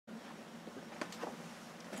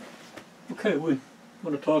Okay, we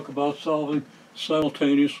want to talk about solving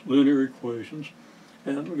simultaneous linear equations,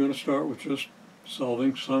 and we're going to start with just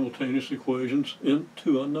solving simultaneous equations in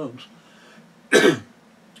two unknowns.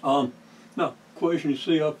 Now, equation you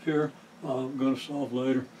see up here, I'm going to solve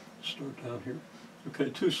later. Start down here. Okay,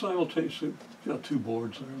 two simultaneous, got two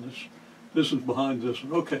boards there. This is behind this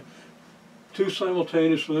one. Okay, two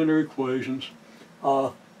simultaneous linear equations.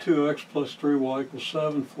 2x plus 3y equals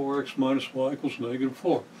 7, 4x minus y equals negative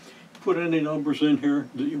 4. Put any numbers in here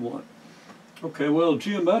that you want. Okay, well,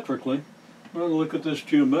 geometrically, we're going to look at this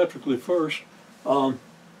geometrically first.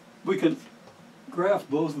 We can graph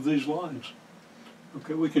both of these lines.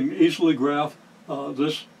 Okay, we can easily graph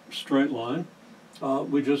this straight line.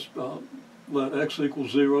 We just let x equals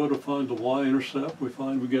 0 to find the y-intercept. We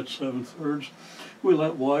find we get 7/3. We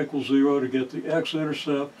let y equals 0 to get the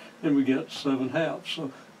x-intercept, and we get 7/2.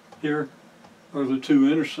 So here are the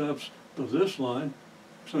two intercepts of this line.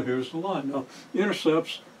 So here's the line. Now,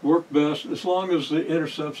 intercepts work best as long as the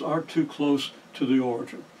intercepts aren't too close to the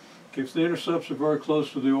origin. Okay, if the intercepts are very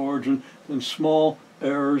close to the origin, then small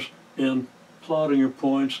errors in plotting your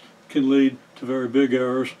points can lead to very big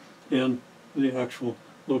errors in the actual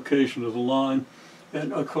location of the line.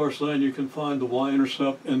 And of course then you can find the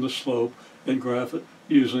y-intercept and the slope and graph it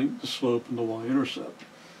using the slope and the y-intercept.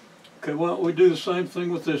 Okay, well, we do the same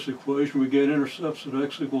thing with this equation. We get intercepts at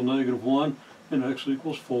x equals -1 and x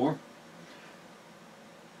equals 4.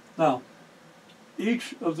 Now,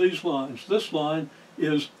 each of these lines, this line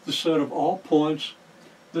is the set of all points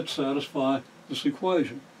that satisfy this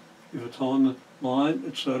equation. If it's on the line,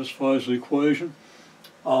 it satisfies the equation.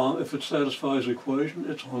 If it satisfies the equation,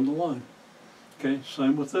 it's on the line. Okay,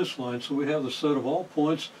 same with this line. So we have the set of all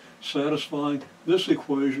points satisfying this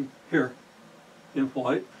equation here in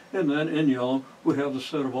white, and then in yellow we have the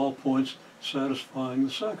set of all points satisfying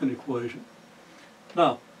the second equation.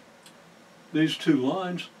 Now, these two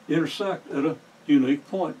lines intersect at a unique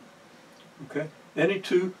point. Okay, any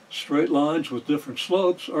two straight lines with different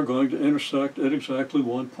slopes are going to intersect at exactly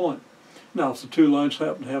one point. Now, if the two lines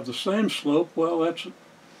happen to have the same slope, well, that's a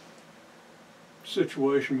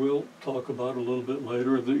situation we'll talk about a little bit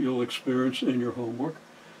later that you'll experience in your homework.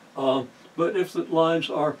 But if the lines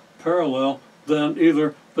are parallel, then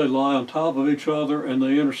either they lie on top of each other and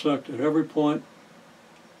they intersect at every point,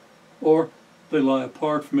 or they lie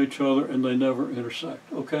apart from each other and they never intersect.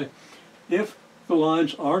 Okay? If the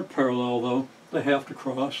lines aren't parallel, though, they have to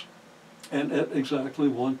cross, and at exactly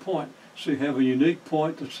one point. So you have a unique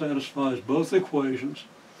point that satisfies both equations.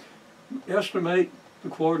 Estimate the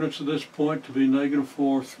coordinates of this point to be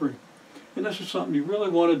 -4, 3. And this is something you really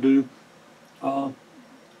want to do, on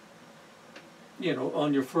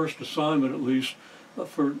your first assignment at least,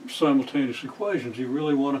 for simultaneous equations. You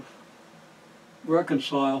really want to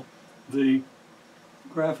reconcile the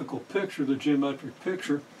graphical picture, the geometric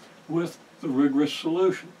picture, with the rigorous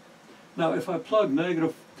solution. Now, if I plug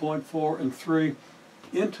 -0.4 and 3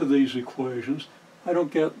 into these equations, I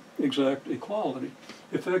don't get exact equality.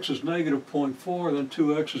 If x is -0.4, then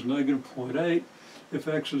 2x is -0.8. If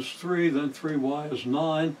x is 3, then 3y is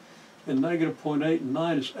 9. And -0.8 and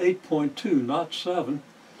 9 is 8.2, not 7.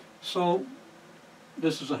 So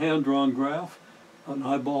this is a hand-drawn graph, an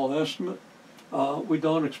eyeball estimate. We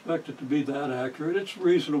don't expect it to be that accurate. It's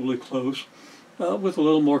reasonably close. With a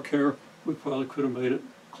little more care, we probably could have made it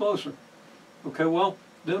closer. Okay, well,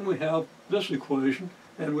 then we have this equation,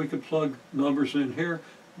 and we can plug numbers in here.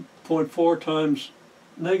 -0.4 times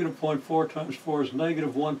 4 is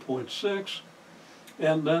 -1.6,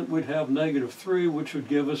 and then we'd have -3, which would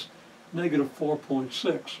give us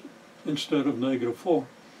 -4.6 instead of -4.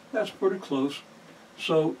 That's pretty close.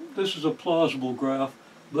 So this is a plausible graph,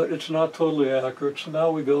 but it's not totally accurate. So now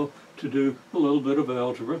we go to do a little bit of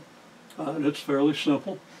algebra, and it's fairly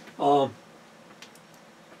simple.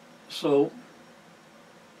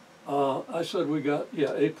 I said we got,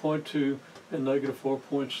 8.2 and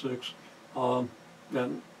 -4.6,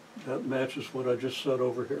 and that matches what I just said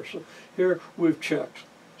over here. So here we've checked.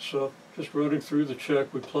 So just running through the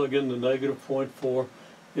check, we plug in the -0.4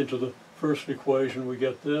 into the first equation, we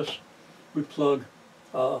get this. We plug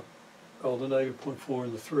the -0.4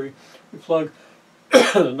 and the 3. We plug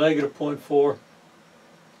the -0.4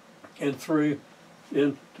 and 3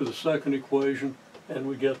 into the second equation, and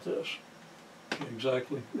we get this.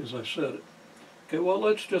 Exactly as I said it. Okay, well,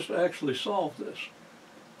 let's just actually solve this.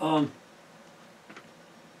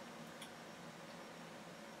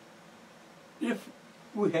 If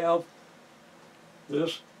we have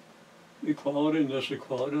this equality and this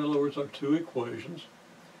equality, in other words, our two equations,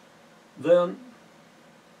 then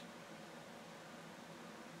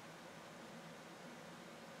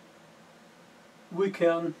we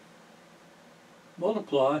can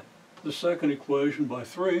multiply the second equation by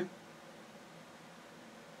 3.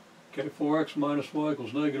 Okay, 4x minus y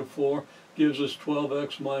equals negative 4 gives us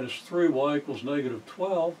 12x minus 3y equals negative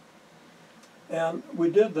 12. And we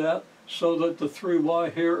did that so that the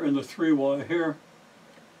 3y here and the 3y here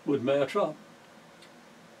would match up,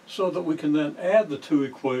 so that we can then add the two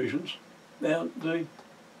equations and the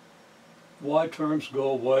y terms go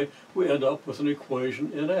away. We end up with an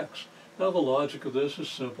equation in x. Now the logic of this is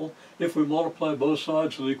simple. If we multiply both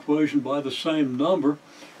sides of the equation by the same number,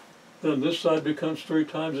 then this side becomes 3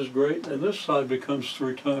 times as great and this side becomes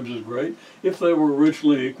 3 times as great. If they were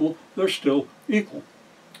originally equal, they're still equal.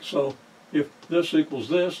 So if this equals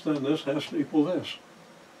this, then this has to equal this.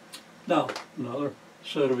 Now, another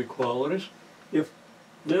set of equalities. If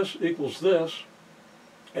this equals this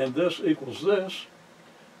and this equals this,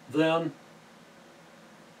 then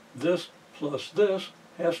this plus this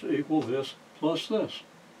has to equal this plus this.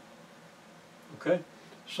 Okay?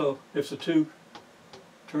 So if the two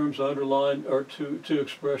terms underlined, or two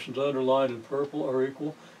expressions underlined in purple are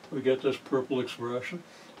equal, we get this purple expression.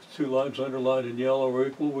 If two lines underlined in yellow are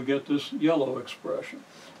equal, we get this yellow expression.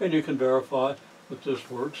 And you can verify that this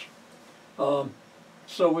works.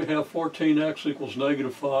 So we have 14x equals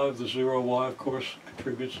negative 5. The 0y, of course,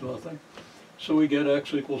 contributes nothing. So we get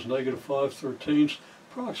x equals negative 5/13,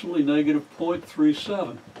 approximately negative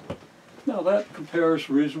 0.37. Now that compares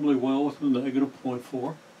reasonably well with the negative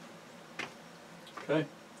 0.4. Okay.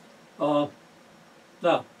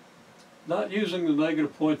 Now, not using the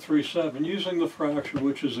negative 0.37, using the fraction,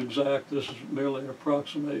 which is exact. This is merely an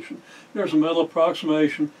approximation. There's a mental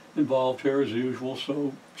approximation involved here as usual,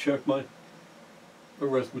 so check my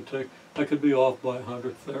arithmetic. I could be off by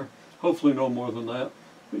 100th there. Hopefully no more than that,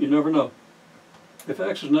 but you never know. If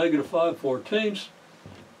x is negative 5/14,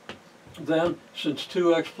 then since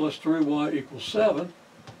 2x plus 3y equals 7,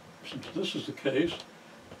 since this is the case,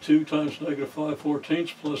 2 times negative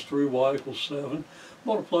 5/14 plus 3y equals 7.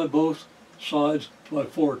 Multiply both sides by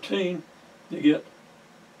 14, you get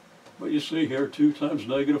what you see here, 2 times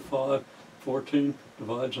negative 5, 14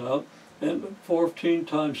 divides out, and 14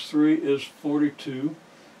 times 3 is 42.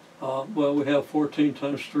 Well, we have 14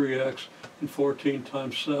 times 3x and 14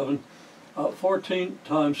 times 7. 14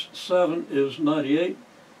 times 7 is 98,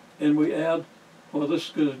 and we add, well,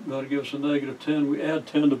 this is going to give us a negative 10. We add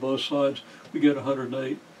 10 to both sides, we get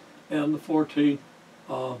 108. And the 14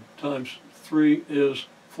 times 3 is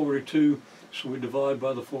 42, so we divide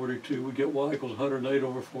by the 42. We get y equals 108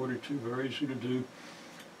 over 42, very easy to do.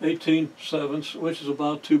 18/7, which is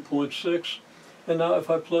about 2.6. And now if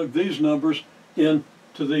I plug these numbers into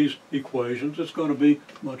these equations, it's going to be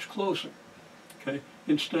much closer. Okay,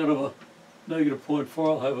 instead of a negative 0.4,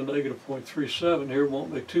 I'll have a negative 0.37 here. It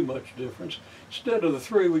won't make too much difference. Instead of the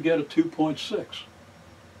 3, we get a 2.6.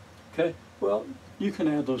 Okay, well, you can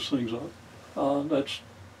add those things up.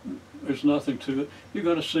 There's nothing to it. You're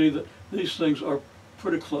going to see that these things are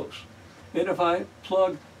pretty close. And if I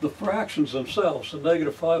plug the fractions themselves, the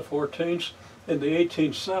negative 5/14 and the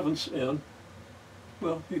 18/7 in,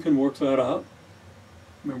 well, you can work that out.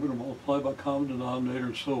 Remember to multiply by common denominator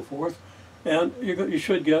and so forth. And you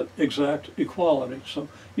should get exact equality. So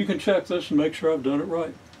you can check this and make sure I've done it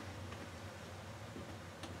right.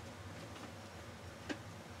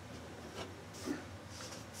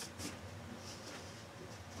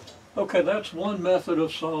 Okay, that's one method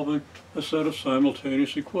of solving a set of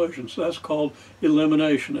simultaneous equations. That's called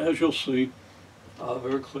elimination, as you'll see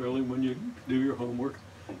very clearly when you do your homework.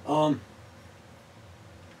 Let's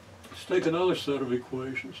take another set of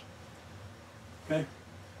equations. Okay,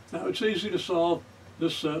 now it's easy to solve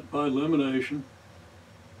this set by elimination.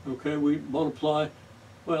 Okay, we multiply,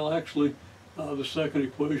 well, actually, the second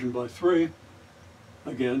equation by 3,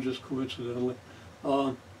 again, just coincidentally,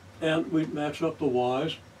 and we match up the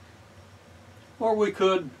y's. Or we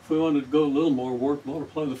could, if we wanted to go a little more work,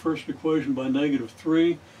 multiply the first equation by negative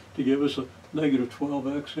 3 to give us a negative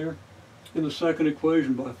 12x here. And the second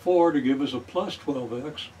equation by 4 to give us a plus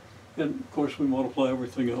 12x. And of course we multiply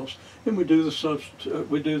everything else. And we do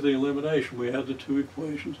the elimination. We add the two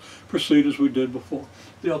equations, proceed as we did before.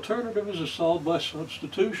 The alternative is to solve by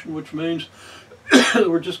substitution, which means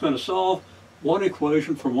we're just going to solve one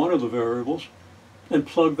equation for one of the variables and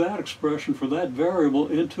plug that expression for that variable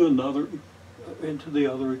into the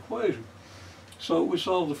other equation. So we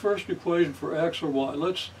solve the first equation for x or y.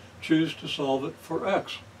 Let's choose to solve it for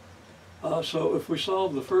x. So if we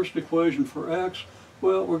solve the first equation for x,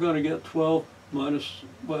 well, we're going to get 12 minus,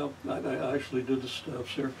 well, I actually did the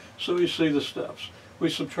steps here. So you see the steps. We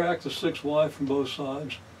subtract the 6y from both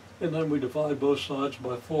sides, and then we divide both sides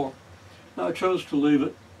by 4. Now I chose to leave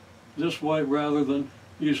it this way rather than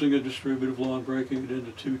using a distributive law and breaking it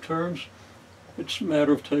into two terms. It's a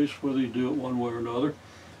matter of taste whether you do it one way or another.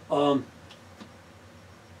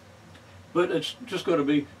 But it's just going to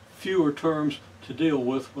be fewer terms to deal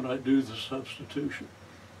with when I do the substitution.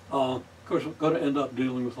 Of course, I'm going to end up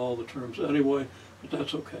dealing with all the terms anyway, but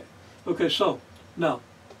that's okay. Okay, so now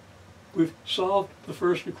we've solved the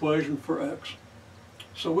first equation for x.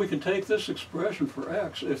 So we can take this expression for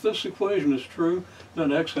x. If this equation is true,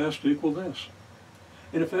 then x has to equal this.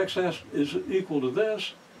 And if x is equal to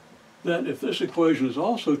this, then if this equation is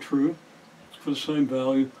also true for the same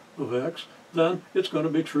value of x, then it's going to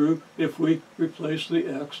be true if we replace the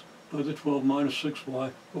x by the 12 minus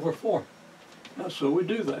 6y over 4. Now, so we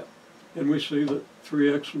do that. And we see that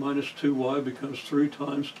 3x minus 2y becomes 3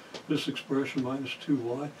 times this expression minus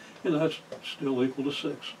 2y, and that's still equal to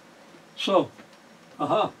 6. So,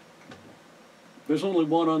 there's only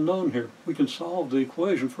one unknown here. We can solve the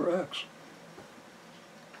equation for x.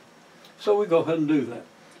 So we go ahead and do that.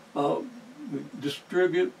 We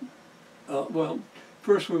distribute, well,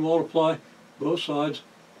 first we multiply both sides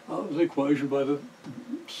of the equation by the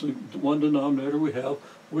one denominator we have,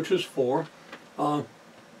 which is 4,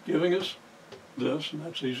 giving us this, and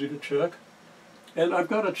that's easy to check. And I've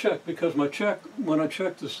got to check because my check, when I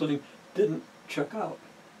checked this thing, didn't check out.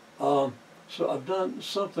 So I've done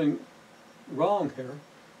something wrong here,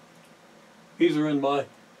 either in my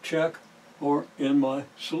check or in my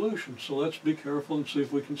solution. So let's be careful and see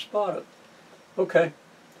if we can spot it. Okay,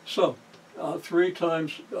 so 3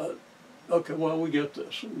 times, okay, well, we get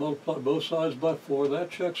this. Multiply both sides by 4,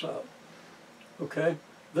 that checks out. Okay,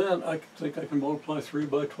 then I think I can multiply 3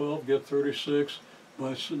 by 12, get 36.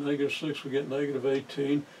 By negative 6, we get negative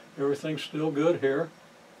 18. Everything's still good here.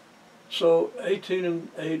 So 18 and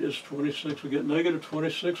 8 is 26. We get negative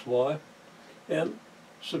 26y. And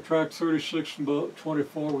subtract 36 from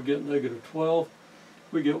 24, we get negative 12.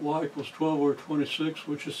 We get y equals 12 over 26,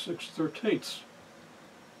 which is 6/13.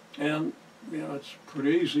 And, you know, it's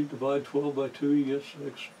pretty easy. Divide 12 by 2, you get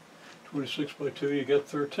 6. 26 by 2, you get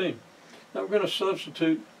 13. Now we're going to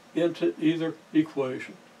substitute into either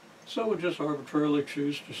equation. So we'll just arbitrarily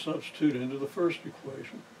choose to substitute into the first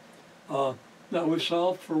equation. Now we've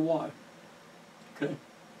solved for y. Okay.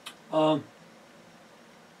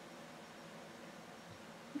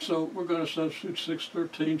 So we're going to substitute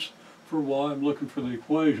 6/13 for y. I'm looking for the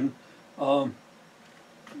equation. 4x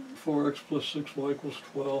plus 6y equals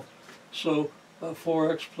 12. So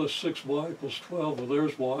 4x plus 6y equals 12. Well,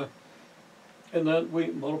 there's y. And then we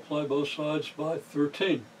multiply both sides by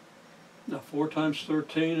 13. Now 4 times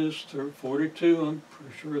 13 is 42, I'm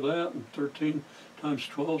pretty sure of that, and 13 times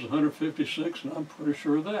 12 is 156, and I'm pretty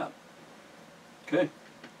sure of that. Okay?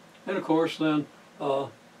 And of course then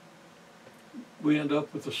we end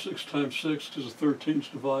up with the 6 times 6 because the 13's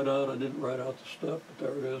divide out. I didn't write out the step, but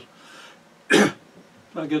there it is.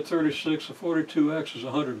 I get 36, so 42x is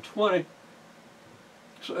 120.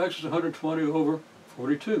 So x is 120 over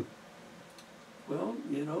 42. Well,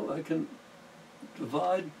 you know, I can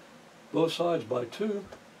divide both sides by 2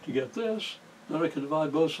 to get this. Then I can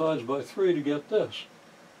divide both sides by 3 to get this.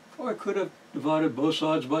 Or I could have divided both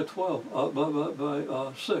sides by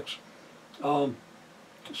 6.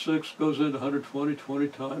 6 goes into 120 20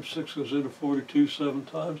 times. 6 goes into 42 7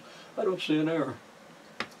 times. I don't see an error.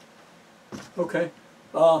 Okay.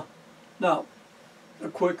 Now, a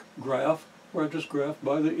quick graph where I just graphed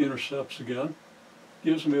by the intercepts again.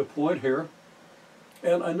 Gives me a point here.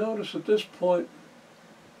 And I notice that this point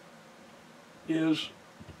is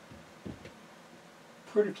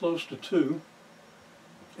pretty close to 2,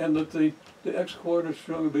 and that the x-coordinate is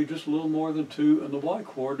going to be just a little more than 2, and the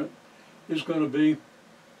y-coordinate is going to be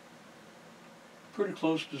pretty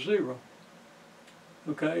close to 0.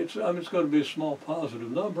 Okay, it's going to be a small positive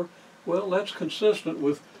number. Well, that's consistent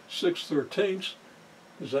with 6/13.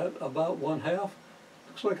 Is that about 1/2?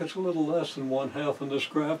 Looks like it's a little less than 1/2 in this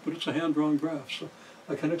graph, but it's a hand-drawn graph, so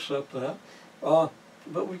I can accept that.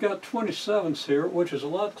 But we've got 27ths here, which is a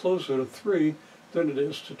lot closer to 3 than it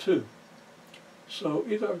is to 2. So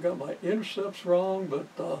either I've got my intercepts wrong, but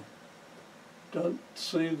don't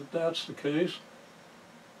see that that's the case.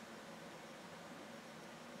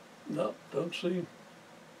 No, don't see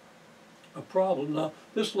a problem. Now,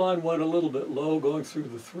 this line went a little bit low going through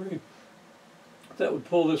the 3. That would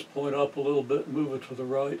pull this point up a little bit and move it to the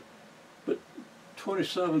right. But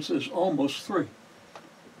 27ths is almost 3.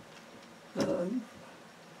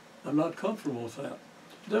 I'm not comfortable with that.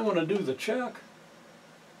 Then when I do the check,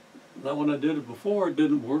 now when I did it before, it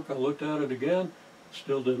didn't work. I looked at it again,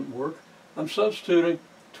 still didn't work. I'm substituting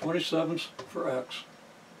 27ths for x.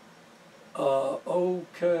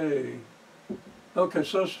 Okay,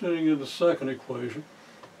 substituting in the second equation.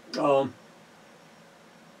 Thought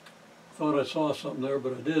I saw something there,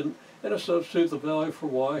 but I didn't. And I substitute the value for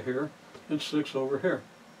y here and 6 over here.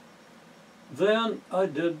 Then I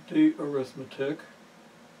did the arithmetic,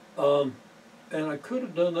 and I could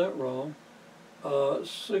have done that wrong.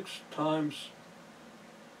 6 times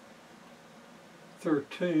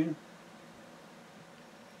 13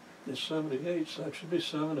 is 78, so that should be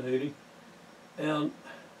 780. And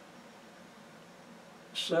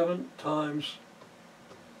 7 times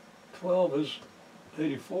 12 is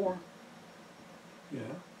 84. Yeah.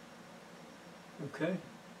 Okay.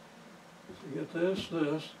 So you get this,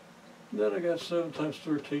 and then I got 7 times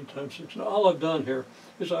 13 times 6. Now all I've done here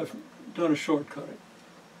is I've done a shortcutting.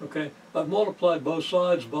 Okay. I've multiplied both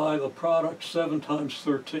sides by the product 7 times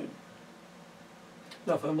 13.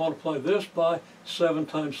 Now if I multiply this by 7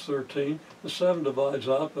 times 13, the 7 divides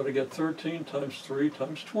out, but I get 13 times 3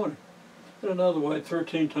 times 20. In another way,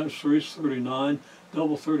 13 times 3 is 39.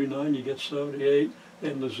 Double 39, you get 78,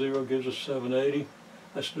 and the 0 gives us 780.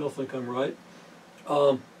 I still think I'm right.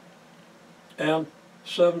 And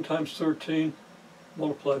 7 times 13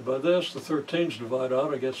 multiplied by this, the 13's divide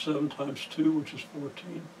out, I get 7 times 2, which is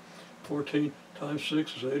 14. 14 times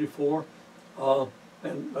 6 is 84.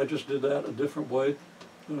 And I just did that a different way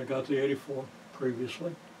than I got the 84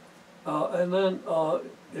 previously. And then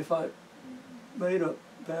if I made a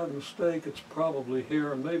bad mistake, it's probably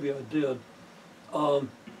here, and maybe I did.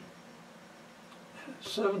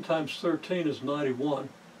 7 times 13 is 91.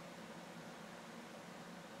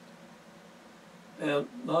 And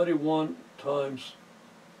 91 times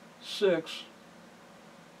 6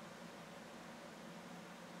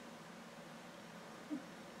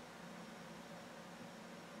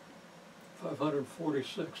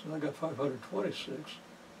 546. Now I got 526.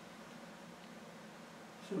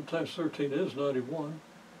 7 times 13 is 91.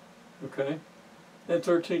 Okay. And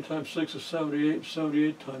 13 times 6 is 78.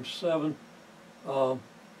 78 times 7 would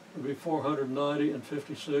be 490 and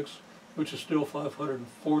 56, which is still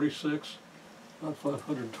 546, not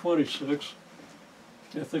 526.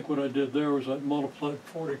 I think what I did there was I multiplied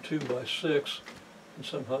 42 by 6 and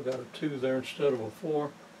somehow got a 2 there instead of a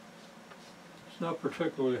 4. It's not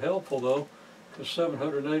particularly helpful though, because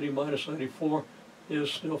 780 minus 84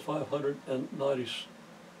 is still 590. It's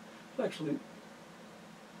actually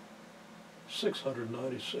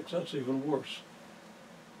 696. That's even worse.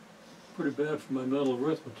 Pretty bad for my mental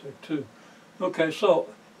arithmetic too. Okay, so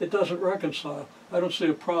it doesn't reconcile. I don't see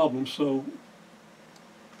a problem, so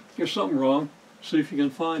there's something wrong. See if you can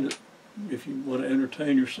find it if you want to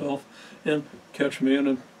entertain yourself and catch me in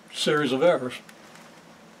a series of errors.